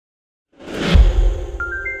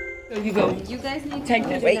There you go. You guys need to take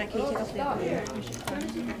this. Wait.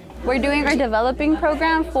 We're doing our developing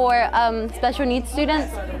program for special needs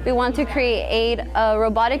students. We want to create a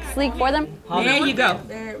robotics league for them. There you go.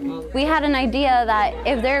 We had an idea that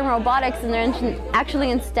if they're in robotics and they're actually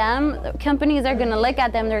in STEM, companies are going to look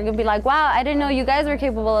at them. They're going to be like, wow, I didn't know you guys were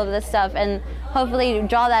capable of this stuff, and hopefully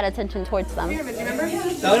draw that attention towards them.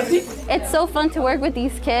 It's so fun to work with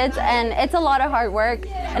these kids, and it's a lot of hard work.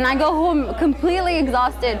 And I go home completely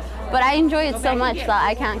exhausted, but I enjoy it so much that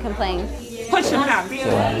I can't complain.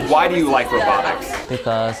 Why do you like robotics?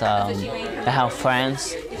 Because I have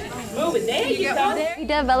friends. We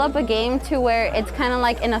develop a game to where it's kind of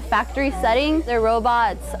like in a factory setting. They're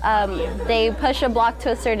robots. They push a block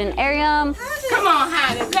to a certain area. Come on,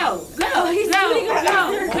 Hannah, go.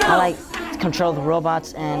 I like to control the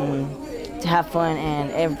robots and to have fun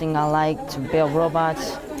and everything. I like to build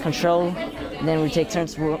robots, control, and then we take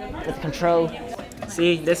turns with control.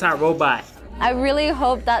 See, this is our robot. I really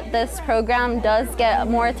hope that this program does get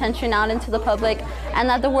more attention out into the public and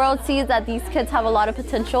that the world sees that these kids have a lot of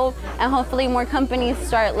potential, and hopefully more companies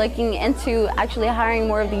start looking into actually hiring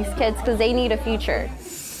more of these kids because they need a future.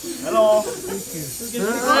 Hello.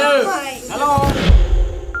 Hello. Hello.